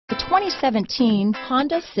2017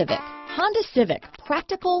 Honda Civic. Honda Civic,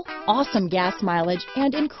 practical, awesome gas mileage,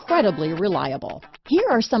 and incredibly reliable. Here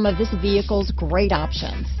are some of this vehicle's great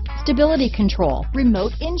options: stability control,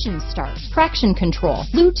 remote engine start, traction control,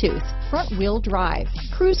 Bluetooth, front wheel drive,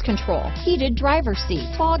 cruise control, heated driver's seat,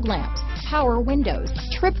 fog lamps, power windows,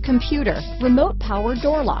 trip computer, remote power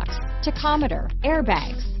door locks, tachometer,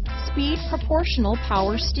 airbags, speed proportional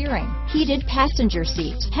power steering, heated passenger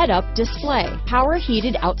seat, head-up display, power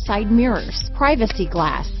heated outside mirrors, privacy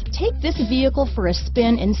glass. Take this vehicle for a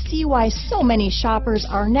spin and see why so many shoppers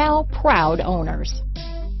are now proud owners.